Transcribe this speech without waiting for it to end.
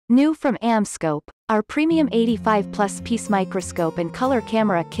New from AmScope, our premium 85+ piece microscope and color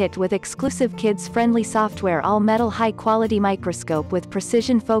camera kit with exclusive kids-friendly software, all-metal high-quality microscope with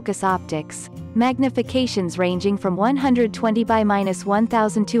precision focus optics, magnifications ranging from 120 by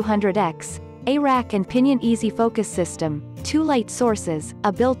 -1200x, a rack and pinion easy focus system, 2 light sources,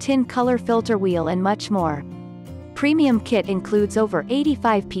 a built-in color filter wheel and much more. Premium kit includes over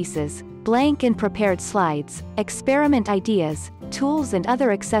 85 pieces, blank and prepared slides, experiment ideas, tools and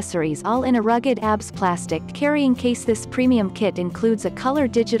other accessories, all in a rugged ABS plastic carrying case. This premium kit includes a color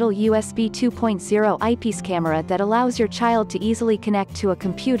digital USB 2.0 eyepiece camera that allows your child to easily connect to a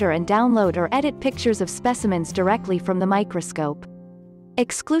computer and download or edit pictures of specimens directly from the microscope.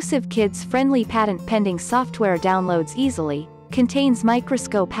 Exclusive kids-friendly patent-pending software downloads easily, contains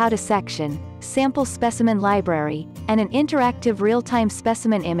microscope how-to section, sample specimen library, and an interactive real-time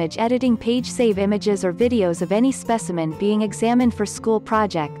specimen image editing page. Save images or videos of any specimen being examined for school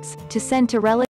projects, to send to relatives.